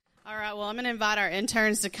right, well, I'm going to invite our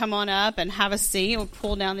interns to come on up and have a seat. We'll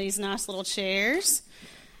pull down these nice little chairs.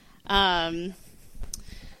 So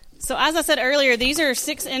as I said earlier, these are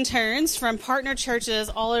 6 interns from partner churches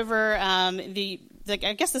all over the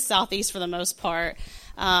Southeast for the most part.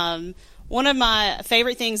 One of my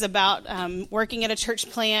favorite things about working at a church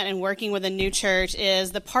plant and working with a new church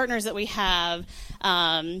is the partners that we have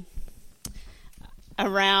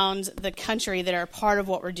around the country that are a part of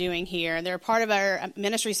what we're doing here. They're a part of our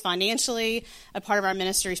ministries financially, a part of our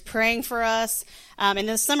ministries praying for us. And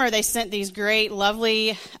this summer, they sent these great,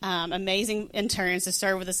 lovely, amazing interns to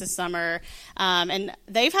serve with us this summer. And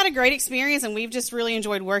they've had a great experience, and we've just really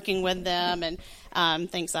enjoyed working with them. And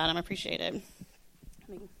thanks, Adam. I appreciate it.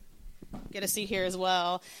 Get a seat here as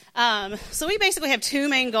well. So we basically have 2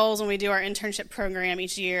 main goals when we do our internship program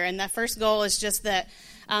each year. And that first goal is just that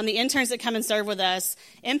the interns that come and serve with us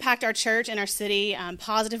impact our church and our city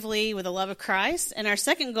positively with the love of Christ. And our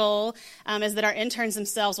second goal is that our interns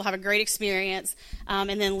themselves will have a great experience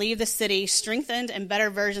and then leave the city strengthened and better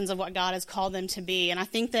versions of what God has called them to be. And I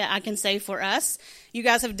think that I can say for us, you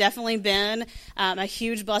guys have definitely been a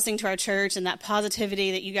huge blessing to our church, and that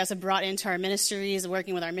positivity that you guys have brought into our ministries,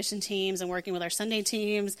 working with our mission teams and working with our Sunday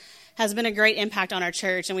teams, has been a great impact on our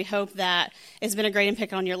church, and we hope that it's been a great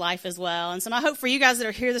impact on your life as well. And so my hope for you guys that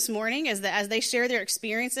are here this morning is that as they share their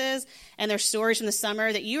experiences and their stories from the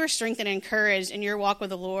summer, that you are strengthened and encouraged in your walk with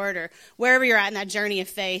the Lord or wherever you're at in that journey of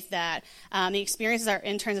faith, that the experiences our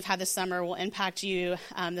interns have had this summer will impact you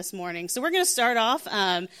this morning. So we're going to start off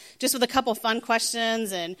just with a couple fun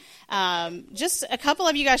questions, and just a couple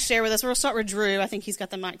of you guys share with us. We'll start with Drew. I think he's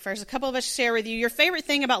got the mic first. A couple of us share with you your favorite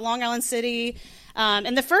thing about Long Island City.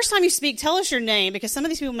 And the first time you speak, tell us your name, because some of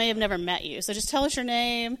these people may have never met you. So just tell us your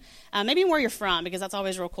name, maybe where you're from, because that's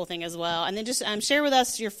always a real cool thing as well. And then just share with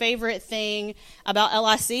us your favorite thing about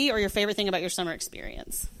LIC or your favorite thing about your summer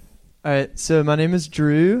experience. All right, so my name is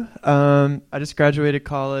Drew. I just graduated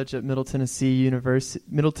college at Middle Tennessee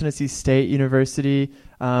State University.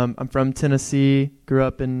 I'm from Tennessee, grew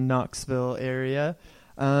up in Knoxville area.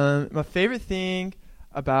 My favorite thing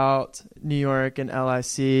about New York and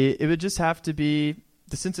LIC, it would just have to be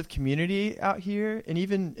the sense of community out here. And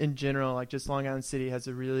even in general, like just Long Island City has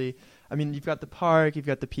a really, I mean, you've got the park, you've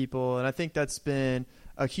got the people, and I think that's been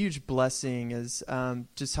a huge blessing is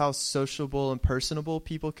just how sociable and personable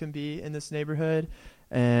people can be in this neighborhood.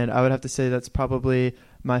 And I would have to say that's probably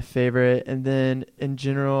my favorite. And then in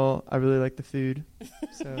general, I really like the food.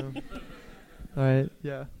 So, all right,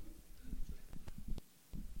 yeah.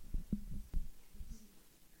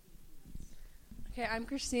 Okay, I'm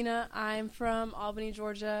Christina. I'm from Albany,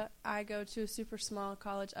 Georgia. I go to a super small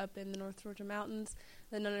college up in the North Georgia mountains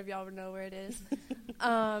that none of y'all would know where it is. So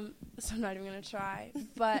I'm not even going to try.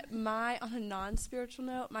 But on a non-spiritual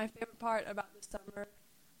note, my favorite part about the summer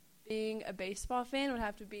being a baseball fan would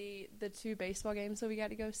have to be the 2 baseball games that we got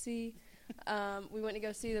to go see. We went to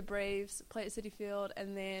go see the Braves play at Citi Field,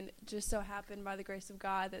 and then just so happened by the grace of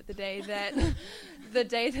God that the day that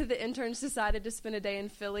the interns decided to spend a day in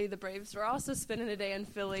Philly, the Braves were also spending a day in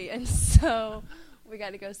Philly, and so we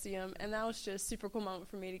got to go see them, and that was just a super cool moment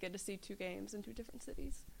for me to get to see 2 games in 2 different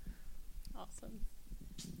cities. Awesome.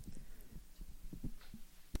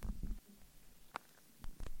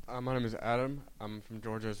 My name is Adam. I'm from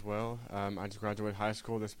Georgia as well. I just graduated high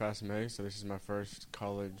school this past May, so this is my first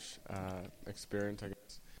college experience, I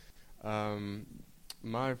guess.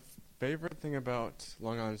 My favorite thing about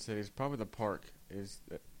Long Island City is probably the park.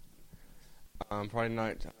 Friday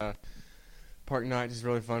night, park night is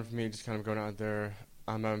really fun for me, just kind of going out there.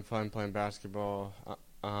 I'm having fun playing basketball.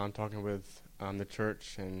 I'm talking with the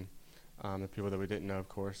church and the people that we didn't know, of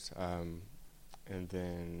course. And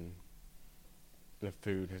then the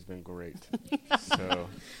food has been great. So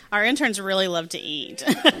our interns really love to eat.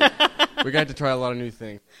 We got to try a lot of new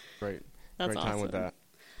things. Great. That's Great time awesome. with that.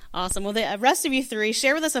 Awesome. Well, the rest of you 3,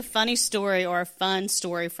 share with us a funny story or a fun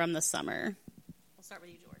story from the summer. We'll start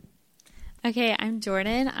with you, Jordan. Okay, I'm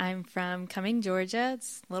Jordan. I'm from Cumming, Georgia.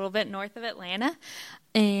 It's a little bit north of Atlanta.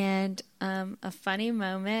 And a funny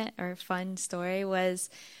moment or fun story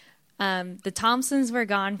was the Thompsons were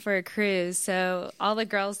gone for a cruise, so all the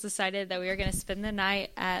girls decided that we were going to spend the night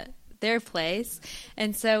at their place.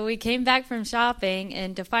 And so we came back from shopping,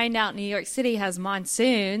 and to find out New York City has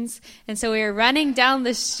monsoons. And so we were running down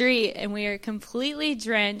the street, and we were completely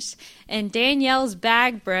drenched, and Danielle's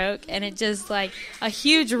bag broke, and it just like a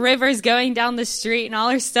huge river's going down the street, and all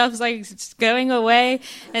her stuff's like going away.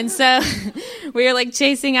 And so we were like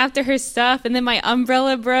chasing after her stuff, and then my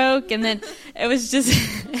umbrella broke, and then it was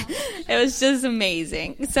just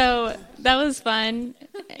amazing. So that was fun,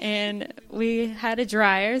 and we had a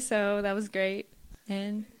dryer, so that was great.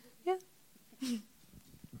 And yeah.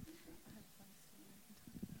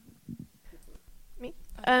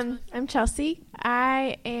 I'm Chelsea.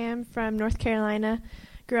 I am from North Carolina.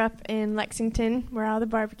 Grew up in Lexington, where all the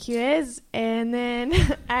barbecue is, and then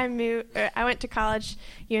I went to college,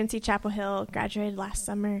 UNC Chapel Hill. Graduated last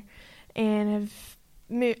summer, and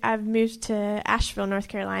I've moved to Asheville, North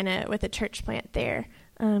Carolina, with a church plant there.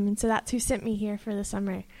 And so that's who sent me here for the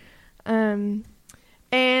summer. And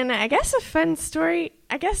I guess a fun story,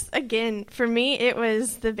 again, for me, it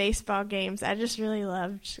was the baseball games. I just really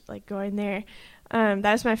loved, going there. That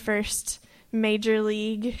was my first major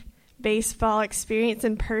league baseball experience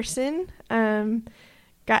in person.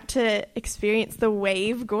 Got to experience the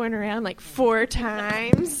wave going around, 4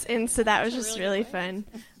 times. And so that was just really fun.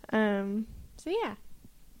 So, yeah.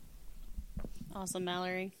 Awesome,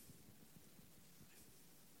 Mallory.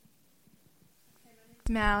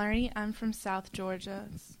 Mallory. I'm from South Georgia.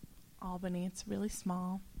 It's Albany. It's really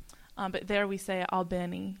small. But there we say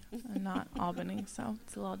Albany, and not Albany, so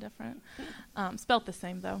it's a little different. Spelt the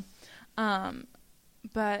same, though.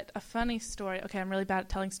 But a funny story. Okay, I'm really bad at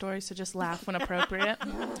telling stories, so just laugh when appropriate.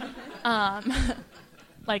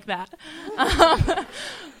 Like that.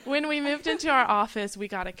 When we moved into our office, we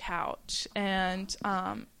got a couch, and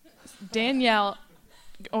Danielle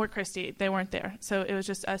or Christy, they weren't there. So it was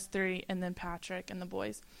just us 3 and then Patrick and the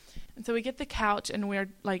boys. And so we get the couch, and we're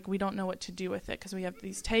we don't know what to do with it because we have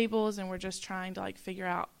these tables, and we're just trying to figure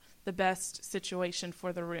out the best situation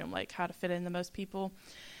for the room, how to fit in the most people.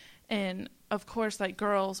 And of course,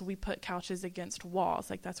 girls, we put couches against walls.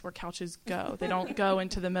 That's where couches go. They don't go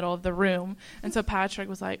into the middle of the room. And so Patrick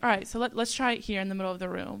was like, all right, so let's try it here in the middle of the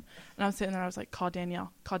room. And I was sitting there, I was like, call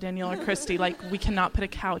Danielle or Christy. We cannot put a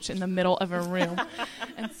couch in the middle of a room.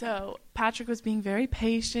 And so Patrick was being very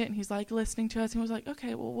patient, and he's listening to us. And he was like,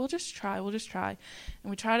 okay, well, we'll just try. And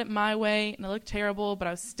we tried it my way, and it looked terrible, but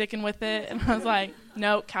I was sticking with it. And I was like,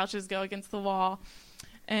 no, couches go against the wall.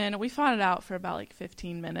 And we fought it out for about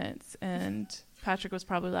 15 minutes, and Patrick was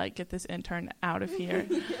probably get this intern out of here.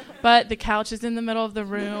 But the couch is in the middle of the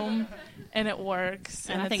room, and it works,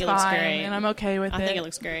 and I think it's it looks fine, great. and I'm okay with it. I think it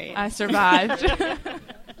looks great. I survived.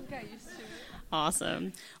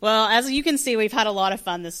 Awesome. Well, as you can see, we've had a lot of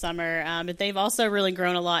fun this summer, but they've also really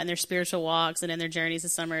grown a lot in their spiritual walks and in their journeys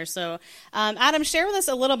this summer. So, Adam, share with us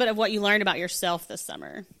a little bit of what you learned about yourself this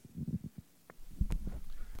summer.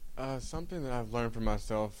 Something that I've learned for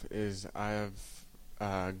myself is I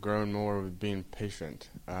have grown more with being patient.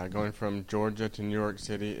 Going from Georgia to New York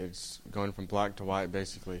City, it's going from black to white,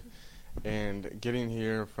 basically. And getting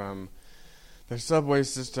here from the subway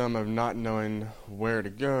system of not knowing where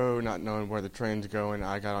to go, not knowing where the train's going,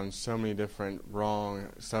 I got on so many different wrong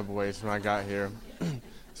subways when I got here.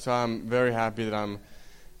 So I'm very happy that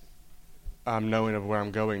I'm knowing of where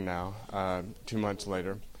I'm going now, 2 months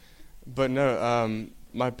later. But no,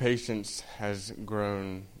 my patience has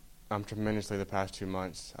grown tremendously the past 2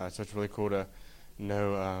 months. So it's really cool to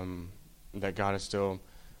know that God is still.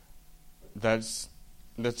 That's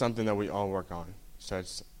something that we all work on. So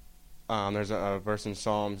it's there's a verse in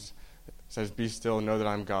Psalms that says, "Be still, know that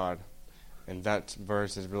I'm God," and that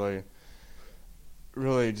verse has really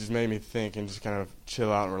just made me think and just kind of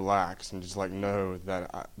chill out and relax and just know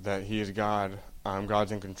that He is God.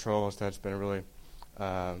 God's in control. So that's been really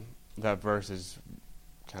that verse is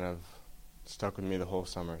kind of stuck with me the whole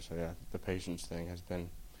summer. So yeah, the patience thing has been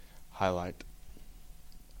highlight.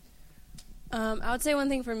 I would say one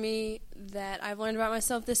thing for me that I've learned about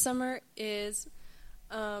myself this summer is,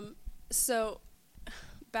 so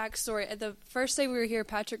backstory. The first day we were here,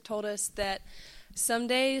 Patrick told us that some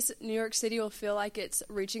days New York City will feel like it's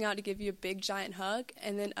reaching out to give you a big giant hug,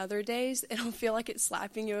 and then other days it'll feel like it's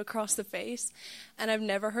slapping you across the face. And I've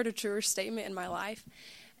never heard a truer statement in my life.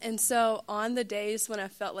 And so on the days when I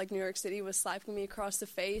felt like New York City was slapping me across the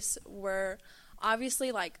face were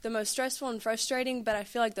obviously the most stressful and frustrating, but I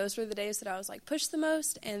feel like those were the days that I was pushed the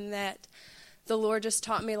most, and that the Lord just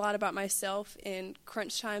taught me a lot about myself in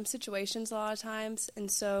crunch time situations a lot of times. And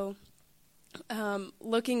so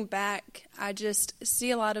looking back, I just see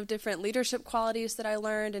a lot of different leadership qualities that I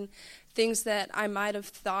learned and things that I might have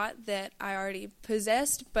thought that I already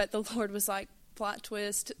possessed, but the Lord was like, plot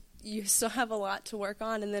twist, you still have a lot to work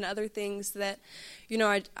on. And then other things that,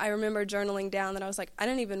 I remember journaling down that I was like, I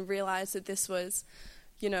didn't even realize that this was,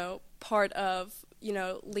 part of,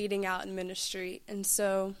 leading out in ministry. And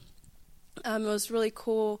so it was really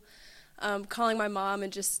cool calling my mom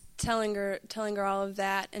and just telling her all of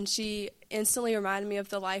that. And she instantly reminded me of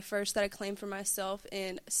the life verse that I claimed for myself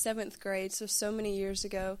in 7th grade, so many years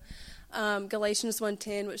ago. Galatians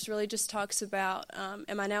 1:10, which really just talks about,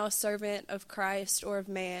 am I now a servant of Christ or of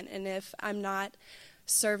man? And if I'm not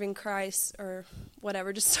serving Christ or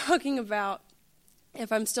whatever, just talking about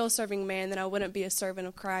if I'm still serving man, then I wouldn't be a servant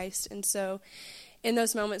of Christ. And so in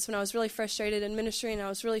those moments when I was really frustrated in ministry and I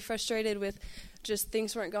was really frustrated with just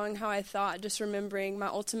things weren't going how I thought, just remembering my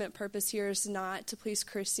ultimate purpose here is not to please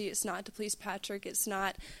Christy, it's not to please Patrick, it's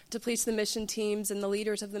not to please the mission teams and the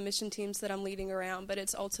leaders of the mission teams that I'm leading around, but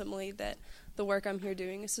it's ultimately that the work I'm here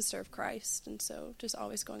doing is to serve Christ. And so just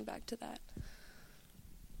always going back to that.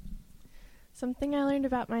 Something I learned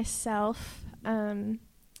about myself.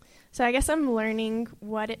 So I guess I'm learning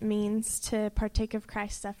what it means to partake of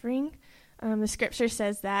Christ's suffering. The scripture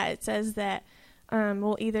says that. It says that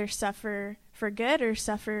we'll either suffer for good or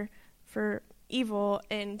suffer for evil.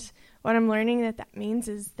 And what I'm learning that means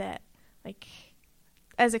is that, like,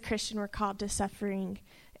 as a Christian, we're called to suffering.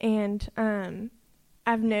 And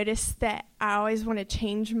I've noticed that I always want to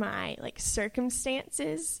change my, like,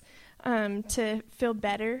 circumstances to feel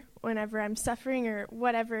better whenever I'm suffering or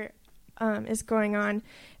whatever is going on.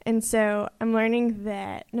 And so I'm learning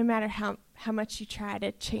that no matter how much you try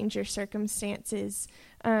to change your circumstances,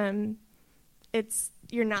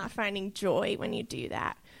 you're not finding joy when you do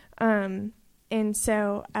that. And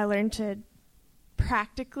so I learned to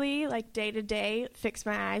practically, like day to day, fix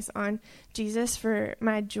my eyes on Jesus for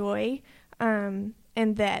my joy, and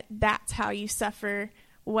that's how you suffer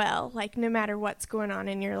well. Like, no matter what's going on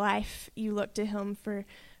in your life, you look to him for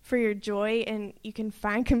your joy, and you can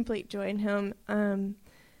find complete joy in him.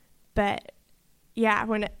 But yeah,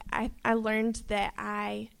 when I learned that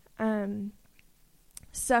I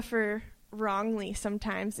suffer wrongly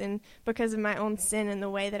sometimes, and because of my own sin and the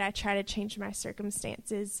way that I try to change my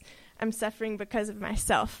circumstances, I'm suffering because of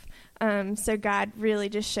myself. So God really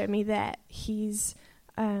just showed me that he's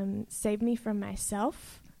saved me from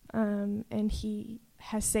myself, and he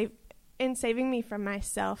has saving me from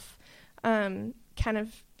myself, kind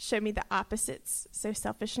of showed me the opposites, so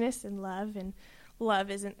selfishness and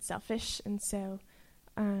love isn't selfish. And so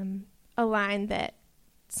a line that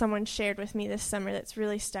someone shared with me this summer that's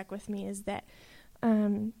really stuck with me is that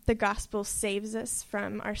the gospel saves us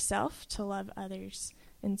from ourselves to love others.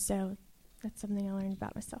 And so that's something I learned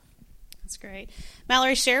about myself. That's great.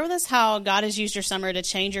 Mallory, share with us how God has used your summer to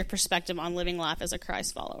change your perspective on living life as a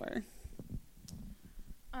Christ follower.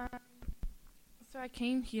 So I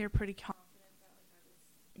came here pretty confident that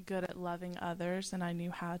I was good at loving others, and I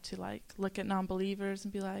knew how to look at non-believers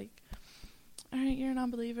and be like, all right, you're a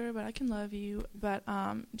non-believer, but I can love you. But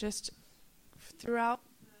just throughout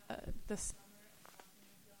the summer,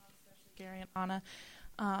 especially Gary and Anna,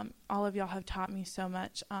 all of y'all have taught me so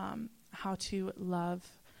much how to love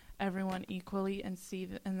everyone equally and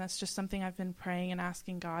and that's just something I've been praying and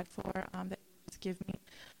asking God for, that he would give me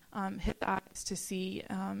his eyes to see,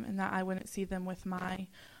 and that I wouldn't see them with my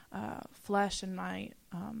flesh and my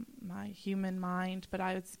human mind, but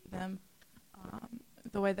I would see them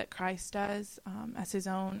the way that Christ does, as his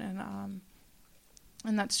own,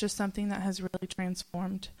 and that's just something that has really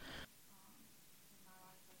transformed my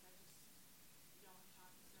life. Y'all have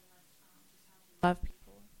taught me so much, just how to love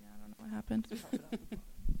people. Yeah, I don't know what happened.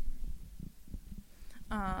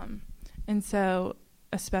 And so,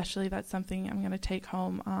 especially, that's something I'm going to take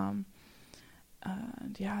home. And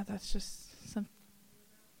yeah, that's just something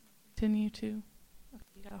I continue to. You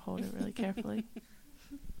got to hold it really carefully.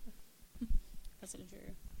 That's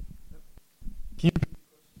true.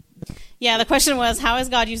 Yeah, the question was, how has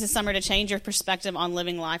God used the summer to change your perspective on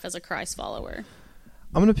living life as a Christ follower?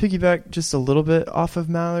 I'm going to piggyback just a little bit off of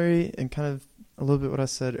Mallory and kind of a little bit what I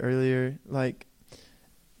said earlier. Like,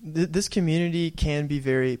 this community can be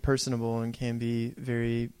very personable and can be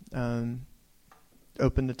very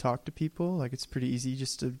open to talk to people. Like, it's pretty easy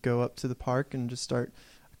just to go up to the park and just start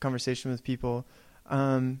a conversation with people.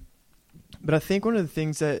 But I think one of the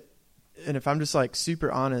things that, and if I'm just like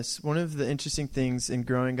super honest, one of the interesting things in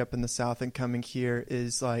growing up in the South and coming here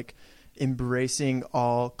is like embracing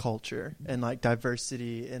all culture and like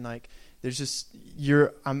diversity, and like there's just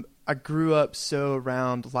I grew up so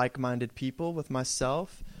around like-minded people with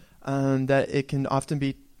myself, that it can often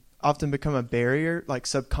become a barrier, like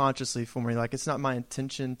subconsciously for me. Like, it's not my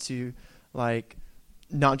intention to like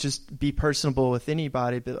not just be personable with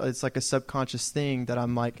anybody, but it's like a subconscious thing that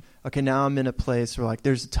I'm like, okay, now I'm in a place where like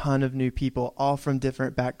there's a ton of new people, all from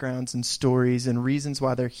different backgrounds and stories and reasons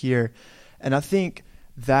why they're here. And I think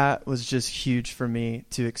that was just huge for me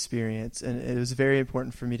to experience. And it was very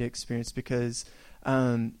important for me to experience because,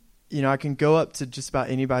 I can go up to just about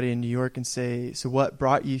anybody in New York and say, so what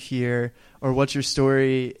brought you here, or what's your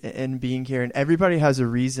story in being here? And everybody has a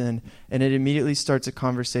reason, and it immediately starts a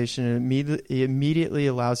conversation, and it immediately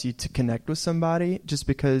allows you to connect with somebody just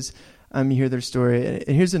because you hear their story.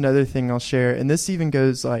 And here's another thing I'll share, and this even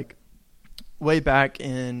goes like way back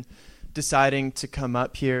in deciding to come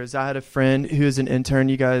up here is I had a friend who is an intern.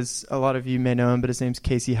 You guys, a lot of you may know him, but his name's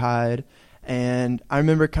Casey Hyde. And I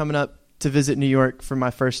remember coming up to visit New York for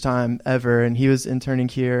my first time ever, and he was interning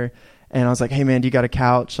here. And I was like, hey, man, do you got a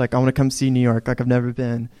couch? Like, I want to come see New York. Like, I've never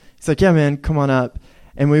been. He's like, yeah, man, come on up.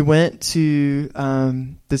 And we went to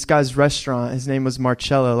this guy's restaurant. His name was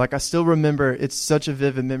Marcello. Like, I still remember. It's such a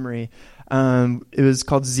vivid memory. It was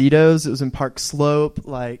called Zito's. It was in Park Slope.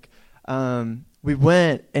 Like, we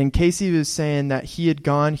went, and Casey was saying that he had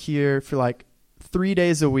gone here for, like, 3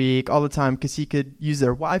 days a week all the time because he could use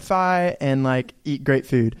their Wi-Fi and, like, eat great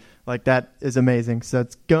food. Like, that is amazing. So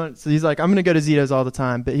he's like, I'm going to go to Zito's all the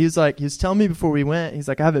time. But he was telling me before we went, he's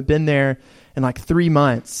like, I haven't been there in, like, 3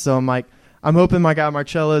 months. So I'm like, I'm hoping my guy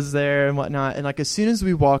Marcello's there and whatnot. And, like, as soon as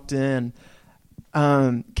we walked in,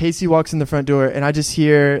 Casey walks in the front door, and I just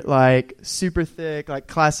hear, like, super thick, like,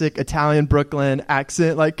 classic Italian Brooklyn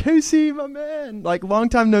accent, like, Casey, my man, like, long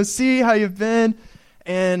time no see, how you been?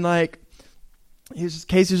 And, like,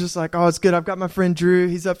 Casey's just like, oh, it's good. I've got my friend Drew.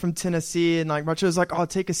 He's up from Tennessee. And, like, Marcello's like, oh,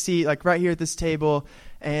 take a seat, like, right here at this table.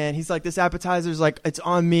 And he's like, this appetizer's, like, it's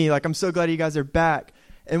on me. Like, I'm so glad you guys are back.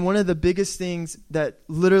 And one of the biggest things that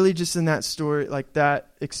literally just in that story, like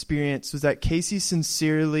that experience, was that Casey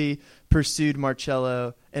sincerely pursued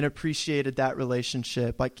Marcello and appreciated that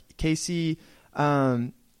relationship. Like, Casey,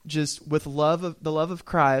 just with the love of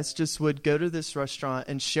Christ, just would go to this restaurant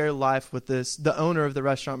and share life with the owner of the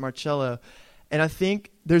restaurant, Marcello. And I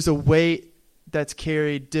think there's a weight that's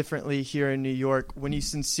carried differently here in New York when you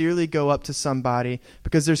sincerely go up to somebody,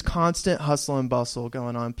 because there's constant hustle and bustle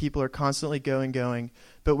going on. People are constantly going.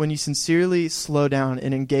 But when you sincerely slow down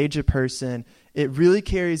and engage a person, it really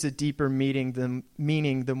carries a deeper meaning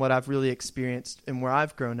than what I've really experienced and where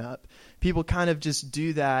I've grown up. People kind of just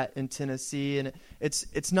do that in Tennessee, and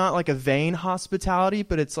it's not like a vain hospitality,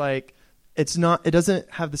 but it's like it doesn't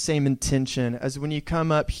have the same intention as when you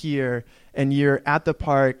come up here and you're at the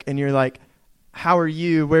park and you're like, how are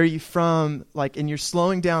you? Where are you from? Like, and you're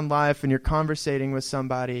slowing down life and you're conversating with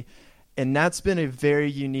somebody. And that's been a very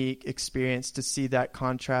unique experience to see that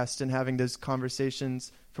contrast and having those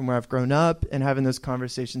conversations from where I've grown up and having those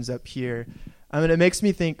conversations up here. I mean, it makes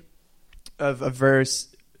me think of a verse,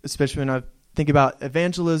 especially when I think about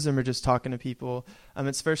evangelism or just talking to people.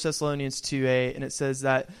 It's 1 Thessalonians 2:8, and it says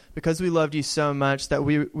that because we loved you so much that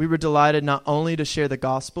we were delighted not only to share the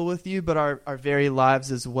gospel with you, but our very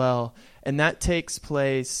lives as well. And that takes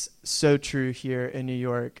place so true here in New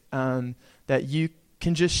York, that you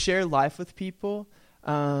can just share life with people,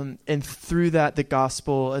 and through that, the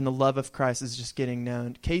gospel and the love of Christ is just getting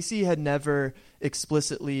known. Casey had never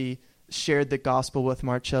explicitly shared the gospel with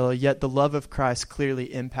Marcello, yet the love of Christ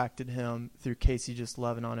clearly impacted him through Casey just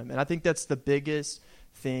loving on him. And I think that's the biggest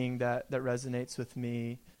thing that resonates with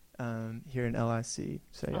me here in LIC.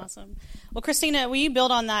 So, yeah. Awesome. Well, Christina, will you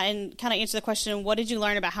build on that and kind of answer the question, what did you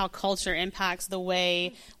learn about how culture impacts the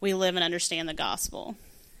way we live and understand the gospel?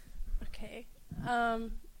 Okay.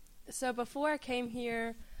 So before I came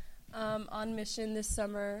here on mission this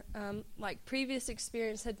summer, like previous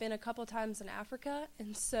experience had been a couple times in Africa,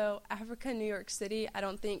 and so Africa and New York City I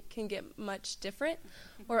don't think can get much different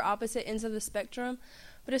or opposite ends of the spectrum,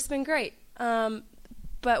 but it's been great.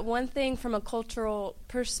 But one thing from a cultural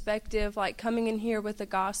perspective, like coming in here with the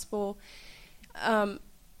gospel,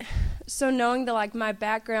 so knowing that like my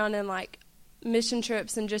background and like mission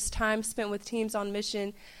trips and just time spent with teams on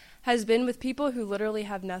mission has been with people who literally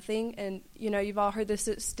have nothing. And, you know, you've all heard the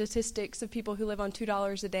statistics of people who live on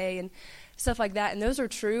 $2 a day and stuff like that. And those are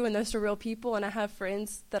true, and those are real people. And I have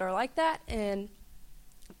friends that are like that. And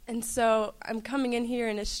so I'm coming in here,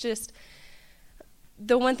 and it's just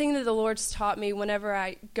the one thing that the Lord's taught me whenever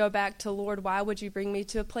I go back to, Lord, why would you bring me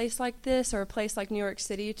to a place like this or a place like New York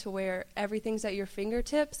City to where everything's at your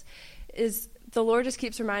fingertips, is the Lord just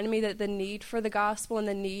keeps reminding me that the need for the gospel and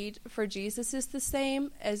the need for Jesus is the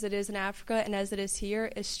same as it is in Africa and as it is here.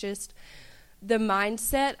 It's just the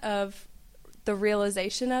mindset of the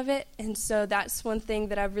realization of it. And so that's one thing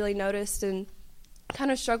that I've really noticed and kind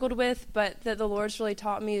of struggled with, but that the Lord's really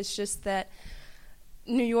taught me, is just that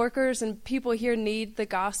New Yorkers and people here need the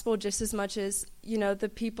gospel just as much as, you know, the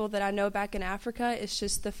people that I know back in Africa. It's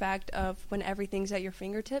just the fact of when everything's at your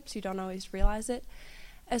fingertips, you don't always realize it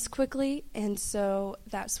as quickly. And so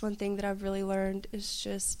that's one thing that I've really learned, is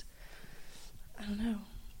just, I don't know,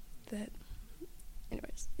 that,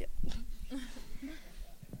 anyways, yeah.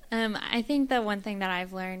 I think the one thing that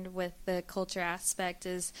I've learned with the culture aspect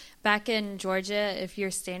is back in Georgia, if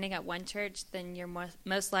you're standing at one church, then you're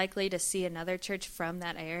most likely to see another church from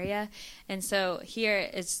that area. And so here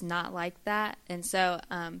it's not like that. And so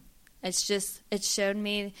it's shown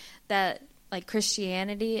me that like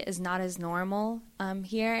Christianity is not as normal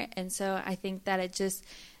here. And so I think that it just,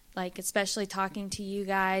 like, especially talking to you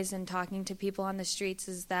guys and talking to people on the streets,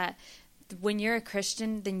 is that when you're a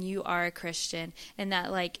Christian, then you are a Christian. And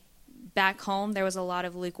that, like, back home, there was a lot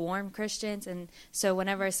of lukewarm Christians. And so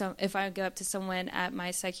if I go up to someone at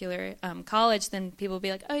my secular college, then people will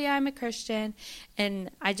be like, oh, yeah, I'm a Christian. And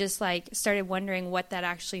I just, like, started wondering what that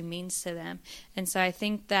actually means to them. And so I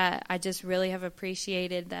think that I just really have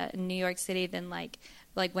appreciated that in New York City, then, like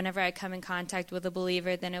whenever I come in contact with a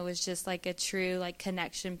believer, then it was just like a true like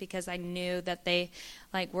connection, because I knew that they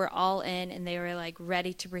like were all in and they were like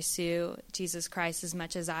ready to pursue Jesus Christ as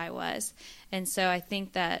much as I was. And so I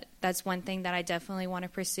think that that's one thing that I definitely want to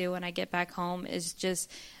pursue when I get back home, is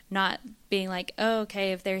just not being like, oh,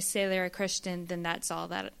 okay, if they say they're a Christian, then that's all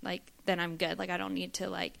that, like, then I'm good. Like, I don't need to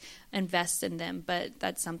like invest in them. But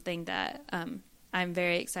that's something that I'm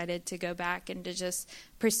very excited to go back and to just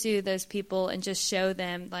pursue those people and just show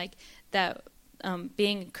them like that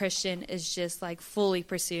being a Christian is just like fully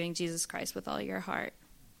pursuing Jesus Christ with all your heart.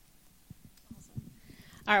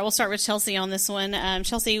 All right, we'll start with Chelsea on this one.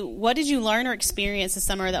 Chelsea, what did you learn or experience this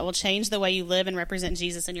summer that will change the way you live and represent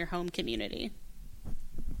Jesus in your home community?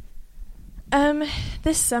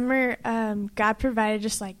 This summer, God provided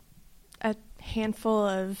just like a handful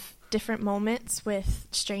of different moments with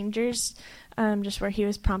strangers, just where he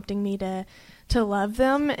was prompting me to love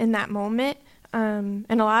them in that moment. And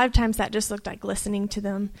a lot of times that just looked like listening to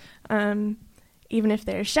them, even if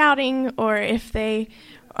they're shouting or if they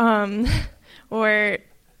were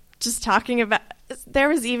just talking about. There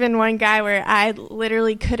was even one guy where I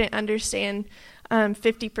literally couldn't understand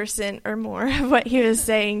 50% or more of what he was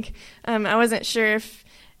saying. I wasn't sure if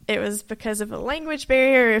it was because of a language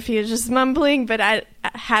barrier or if he was just mumbling, but I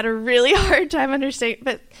had a really hard time understanding.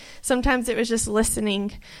 But sometimes it was just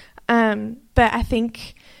listening. But I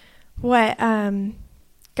think what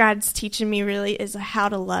God's teaching me really is how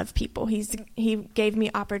to love people. He gave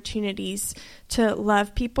me opportunities to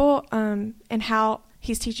love people, and how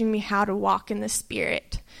he's teaching me how to walk in the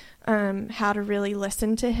Spirit, how to really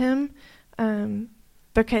listen to him.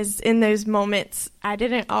 Because in those moments, I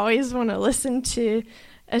didn't always want to listen to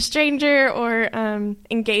a stranger or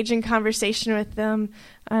engage in conversation with them,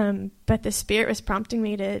 but the Spirit was prompting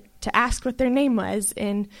me to ask what their name was,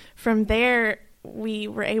 and from there we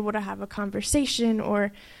were able to have a conversation,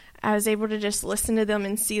 or I was able to just listen to them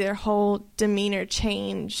and see their whole demeanor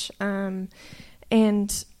change,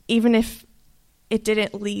 and even if it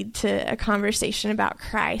didn't lead to a conversation about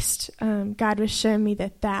Christ, God was showing me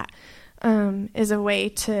that is a way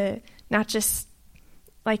to not just,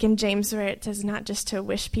 like in James where it says not just to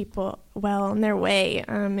wish people well on their way,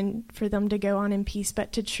 and for them to go on in peace,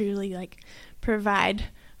 but to truly like provide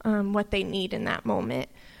what they need in that moment.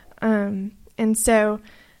 And so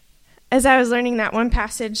as I was learning that one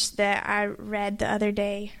passage that I read the other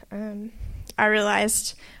day, I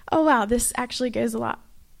realized, oh wow, this actually goes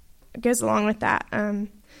along with that.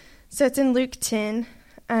 So it's in Luke 10,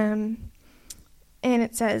 and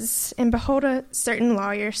it says, "And behold, a certain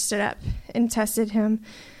lawyer stood up and tested him,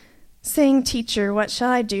 saying, 'Teacher, what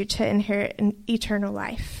shall I do to inherit an eternal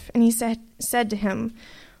life?' And he said to him,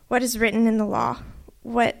 'What is written in the law?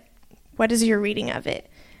 What is your reading of it?'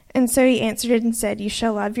 And so he answered and said, 'You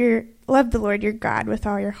shall love the Lord your God with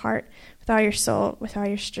all your heart, with all your soul, with all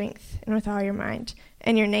your strength, and with all your mind,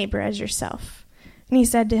 and your neighbor as yourself.' And he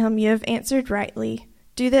said to him, 'You have answered rightly.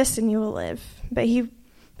 Do this, and you will live.'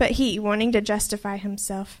 But he, wanting to justify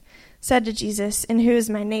himself, said to Jesus, 'And who is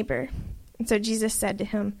my neighbor?' And so Jesus said to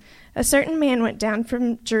him, 'A certain man went down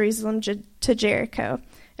from Jerusalem to Jericho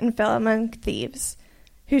and fell among thieves,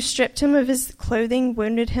 who stripped him of his clothing,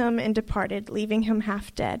 wounded him, and departed, leaving him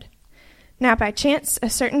half dead. Now by chance a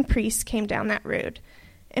certain priest came down that road,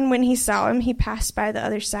 and when he saw him, he passed by the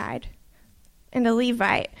other side. And a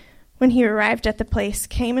Levite, when he arrived at the place,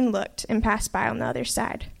 came and looked and passed by on the other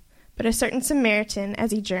side. But a certain Samaritan,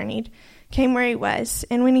 as he journeyed, came where he was,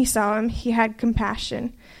 and when he saw him, he had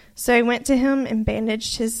compassion. So he went to him and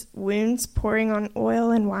bandaged his wounds, pouring on oil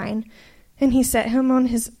and wine. And he set him on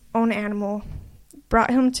his own animal, brought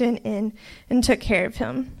him to an inn, and took care of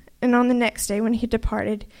him. And on the next day, when he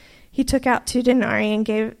departed, he took out 2 denarii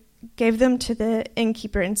and gave them to the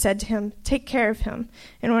innkeeper and said to him, 'Take care of him,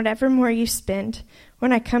 and whatever more you spend,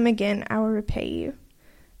 when I come again, I will repay you.'"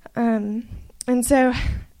 And so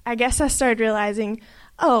I guess I started realizing,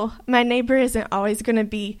 my neighbor isn't always going to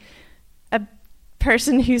be a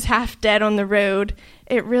person who's half dead on the road.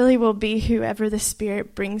 It really will be whoever the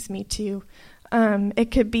Spirit brings me to. It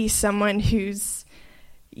could be someone who's,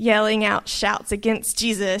 yelling out shouts against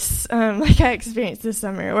Jesus, like I experienced this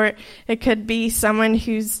summer. Or it could be someone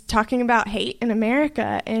who's talking about hate in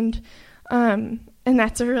America, and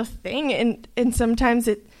that's a real thing. And sometimes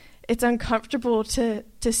it's uncomfortable to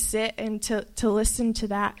sit and to listen to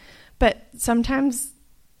that. But sometimes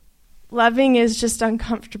loving is just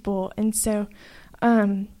uncomfortable. And so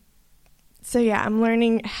yeah, I'm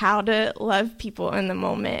learning how to love people in the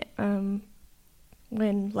moment,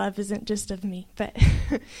 when love isn't just of me. But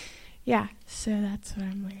yeah, so that's what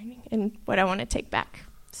I'm learning and what I want to take back.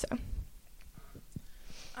 So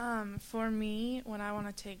for me, what I want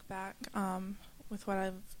to take back with what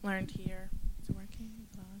I've learned here, is it working?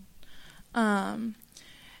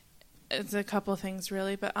 It's a couple of things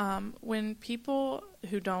really, but when people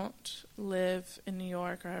who don't live in New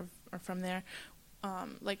York or are from there,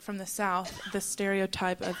 like from the South, the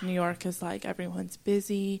stereotype of New York is like everyone's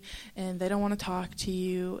busy and they don't want to talk to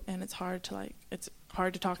you, and it's hard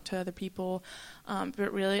to talk to other people.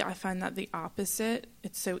 But really, I find that the opposite.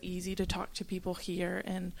 It's so easy to talk to people here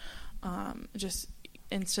and just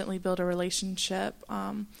instantly build a relationship,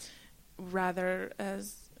 rather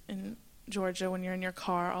as in Georgia when you're in your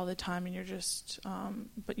car all the time and you're just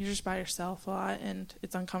by yourself a lot, and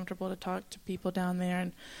it's uncomfortable to talk to people down there.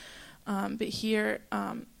 And but here,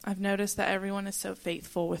 I've noticed that everyone is so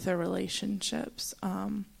faithful with their relationships,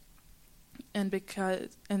 and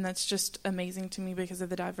that's just amazing to me because of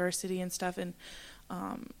the diversity and stuff. And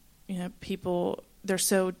people, they're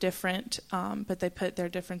so different, but they put their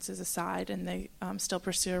differences aside and they still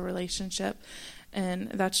pursue a relationship,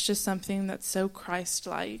 and that's just something that's so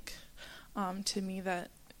Christ-like to me. That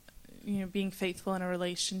being faithful in a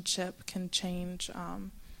relationship can change.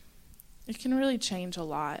 It can really change a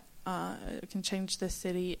lot. It can change the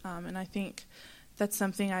city, and I think that's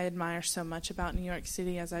something I admire so much about New York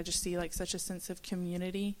City, as I just see like such a sense of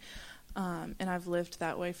community, and I've lived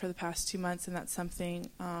that way for the past 2 months, and that's something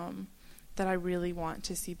that I really want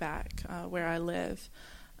to see back where I live.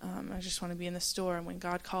 I just want to be in the store, and when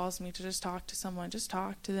God calls me to just talk to someone, just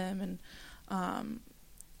talk to them, and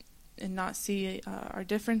not see our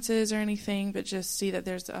differences or anything, but just see that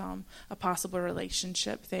there's a possible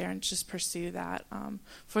relationship there, and just pursue that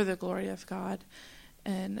for the glory of God.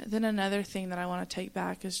 And then another thing that I want to take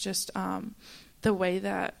back is just the way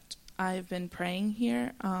that I've been praying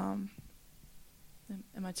here. Am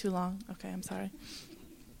I too long? Okay, I'm sorry.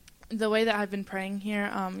 The way that I've been praying here,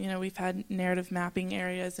 we've had narrative mapping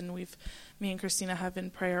areas, and me and Christina have been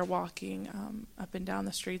prayer walking up and down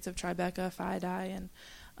the streets of Tribeca, Fidei, and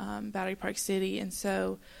Battery Park City, and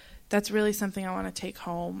so that's really something I want to take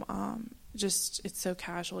home. It's so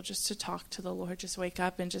casual, just to talk to the Lord, just wake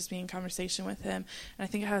up and just be in conversation with Him. And I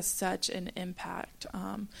think it has such an impact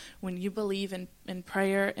when you believe in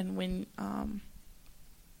prayer, and when and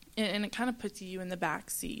it kind of puts you in the back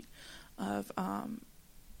seat of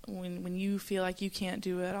when you feel like you can't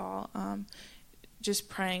do it all. Just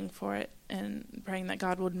praying for it and praying that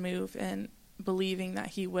God would move and believing that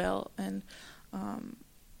He will, and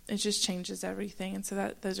it just changes everything. And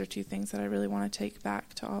so those are two things that I really want to take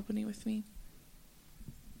back to Albany with me.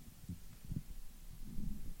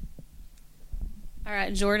 All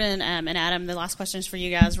right, Jordan and Adam, the last question is for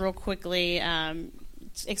you guys real quickly.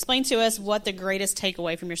 Explain to us what the greatest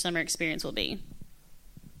takeaway from your summer experience will be.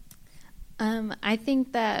 I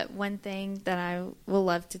think that one thing that I will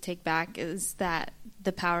love to take back is that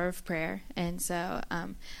the power of prayer. And so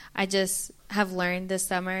I just have learned this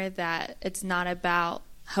summer that it's not about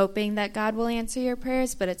hoping that God will answer your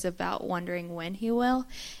prayers, but it's about wondering when He will.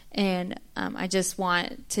 And I just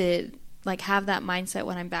want to have that mindset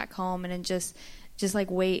when I'm back home, and then just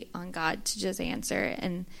wait on God to just answer.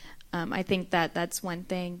 And I think that that's one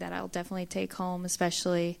thing that I'll definitely take home,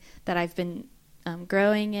 especially that I've been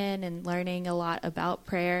growing in and learning a lot about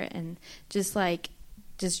prayer, and just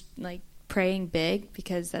praying big,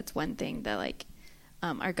 because that's one thing that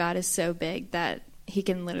our God is so big that He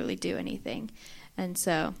can literally do anything. And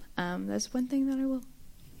so that's one thing that I will.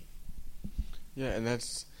 Yeah, and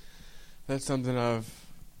that's something of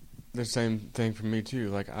the same thing for me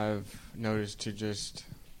too. I've noticed to just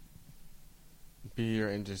be here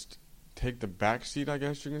and just take the back seat, I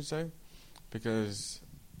guess you can say, because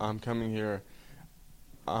I'm coming here.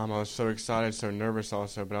 I was so excited, so nervous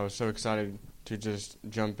also, but I was so excited to just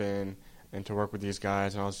jump in and to work with these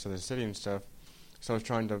guys and also the city and stuff. So I was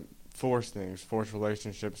trying to force things, force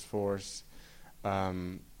relationships, force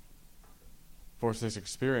this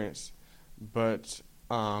experience. But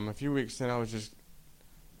a few weeks in, I was just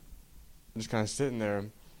kind of sitting there,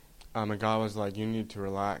 and God was like, "You need to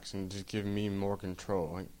relax and just give me more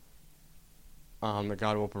control." That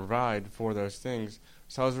God will provide for those things.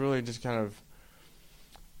 So I was really just kind of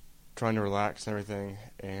trying to relax and everything,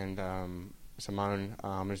 and so mine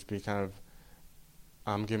is be kind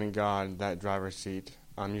of giving God that driver's seat.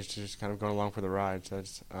 I'm used to just kind of going along for the ride, so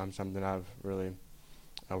it's something I've really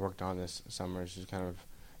worked on this summer, is just kind of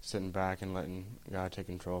sitting back and letting God take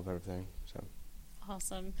control of everything. So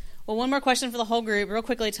awesome. Well, one more question for the whole group. Real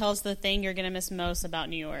quickly, tell us the thing you're going to miss most about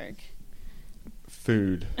New York.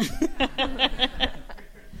 Food.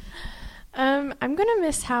 I'm going to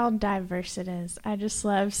miss how diverse it is. I just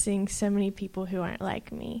love seeing so many people who aren't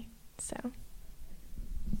like me. So.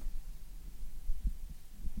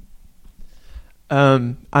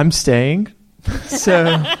 I'm staying,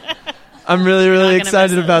 so I'm really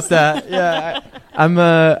excited about that. Yeah, I'm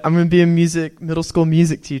going to be a middle school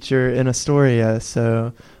music teacher in Astoria,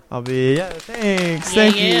 so I'll be thanks,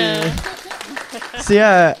 thank you. So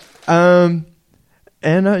yeah,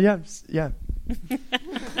 yeah.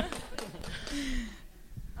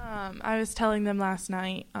 I was telling them last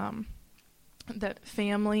night that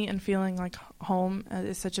family and feeling like home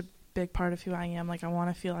is such a big part of who I am. Like, I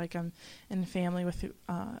want to feel like I'm in family with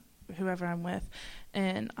whoever I'm with,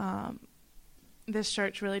 and this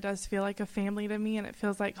church really does feel like a family to me, and it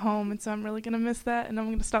feels like home, and so I'm really going to miss that, and I'm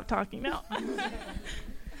going to stop talking now.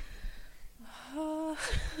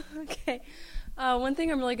 Okay. One thing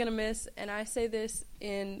I'm really going to miss, and I say this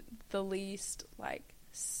in the least,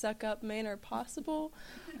 suck up manner possible,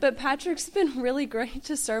 but Patrick's been really great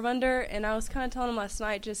to serve under, and I was kind of telling him last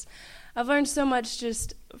night, I've learned so much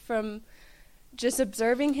just from just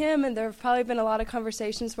observing him, and there have probably been a lot of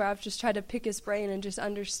conversations where I've just tried to pick his brain and just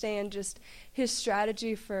understand just his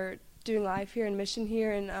strategy for doing life here and mission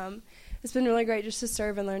here, and it's been really great just to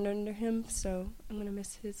serve and learn under him, so I'm going to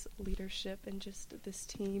miss his leadership and just this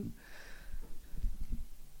team.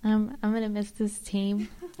 I'm going to miss this team.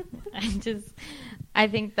 I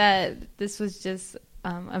think that this was just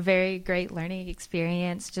a very great learning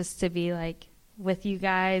experience, just to be with you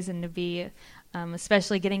guys, and to be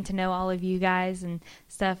especially getting to know all of you guys and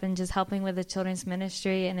stuff, and just helping with the children's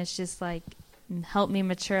ministry. And it's just helped me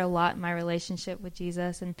mature a lot in my relationship with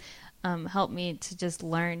Jesus, and helped me to just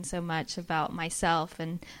learn so much about myself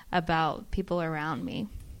and about people around me.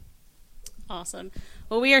 Awesome.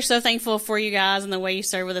 Well, we are so thankful for you guys and the way you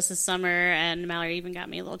served with us this summer, and Mallory even got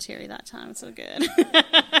me a little teary that time. It's so good.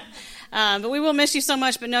 But we will miss you so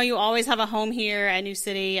much, but know you always have a home here at New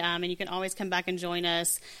City, and you can always come back and join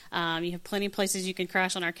us. You have plenty of places you can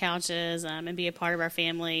crash on our couches and be a part of our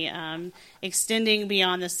family, extending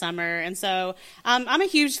beyond this summer. And so I'm a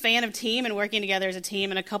huge fan of team and working together as a team,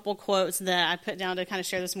 and a couple quotes that I put down to kind of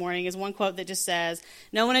share this morning is one quote that just says,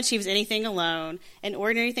 "No one achieves anything alone, and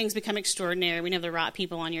ordinary things become extraordinary when you have the right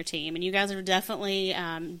people on your team." And you guys have definitely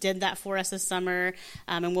did that for us this summer,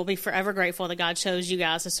 and we'll be forever grateful that God chose you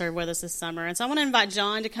guys to serve with us this summer. And so I want to invite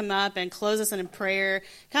John to come up and close us in prayer,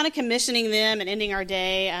 kind of commissioning them and ending our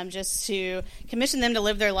day, just to commission them to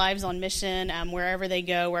live their lives on mission wherever they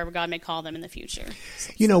go, wherever God may call them in the future.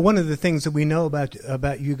 You know, one of the things that we know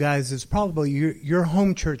about you guys is probably your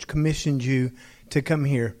home church commissioned you to come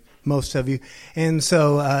here, most of you. And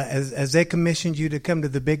so as they commissioned you to come to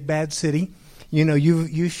the big bad city, you know,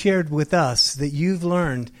 you shared with us that you've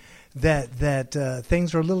learned that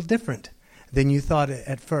things are a little different than you thought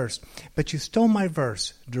at first. But you stole my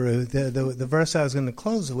verse, Drew, the verse I was going to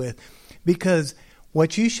close with, because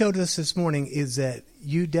what you showed us this morning is that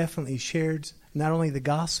you definitely shared not only the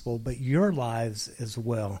gospel, but your lives as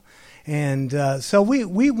well. And so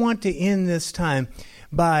we want to end this time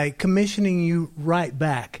by commissioning you right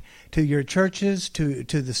back to your churches, to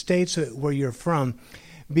the states where you're from,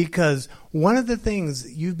 because one of the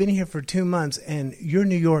things, you've been here for 2 months, and you're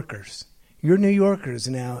New Yorkers. You're New Yorkers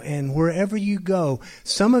now, and wherever you go,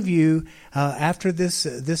 some of you after this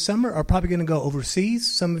summer are probably going to go overseas.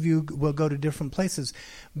 Some of you will go to different places,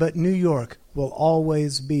 but New York will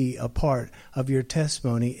always be a part of your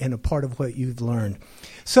testimony and a part of what you've learned.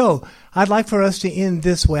 So I'd like for us to end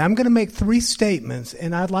this way. I'm going to make 3 statements,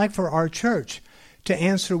 and I'd like for our church to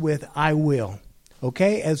answer with "I will."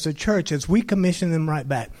 Okay, as a church, as we commission them right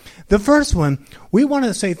back. The first one, we want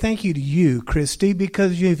to say thank you to you, Christy,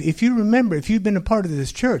 because if you remember, if you've been a part of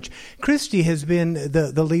this church, Christy has been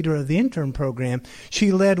the leader of the Intern program.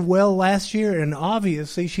 She led well last year, and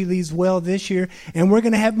obviously she leads well this year, and we're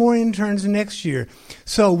going to have more interns next year.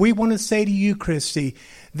 So we want to say to you, Christy,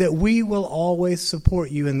 that we will always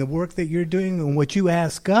support you in the work that you're doing and what you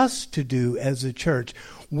ask us to do as a church.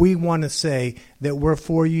 We want to say that we're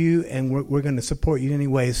for you, and we're going to support you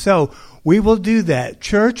anyway. So we will do that.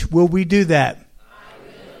 Church, will we do that?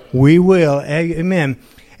 We will. Amen.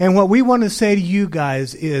 And what we want to say to you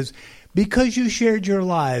guys is, because you shared your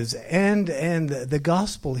lives and the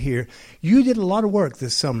gospel here, you did a lot of work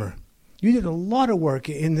this summer. You did a lot of work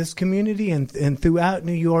in this community and throughout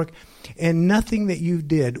New York, and nothing that you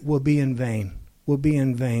did will be in vain. Will be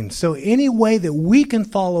in vain. So any way that we can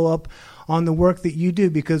follow up on the work that you do,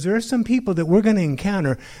 because there are some people that we're going to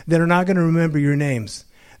encounter that are not going to remember your names.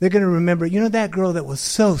 They're going to remember, that girl that was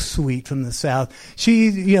so sweet from the South. She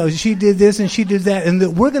did this and she did that,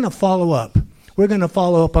 and we're going to follow up. We're going to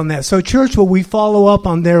follow up on that. So, church, will we follow up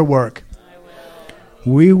on their work? I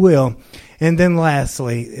will. We will. And then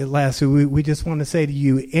lastly, we just want to say to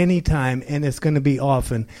you, anytime, and it's going to be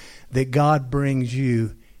often, that God brings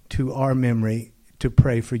you to our memory to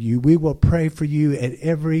pray for you. We will pray for you at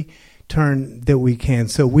every turn that we can.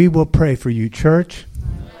 So we will pray for you, church.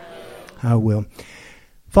 I will.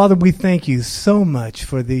 Father, we thank you so much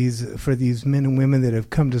for these men and women that have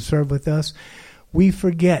come to serve with us. We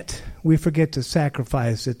forget the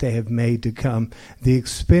sacrifice that they have made to come, the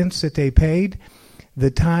expense that they paid,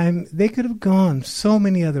 the time. They could have gone so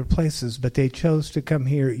many other places, but they chose to come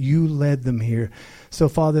here. You led them here. So,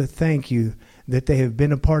 Father, thank you that they have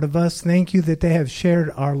been a part of us. Thank you that they have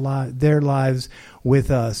shared their lives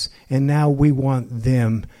with us. And now we want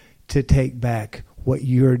them to take back what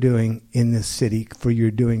you're doing in this city, for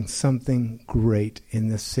you're doing something great in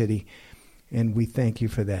this city. And we thank you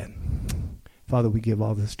for that. Father, we give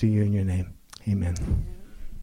all this to you in your name. Amen.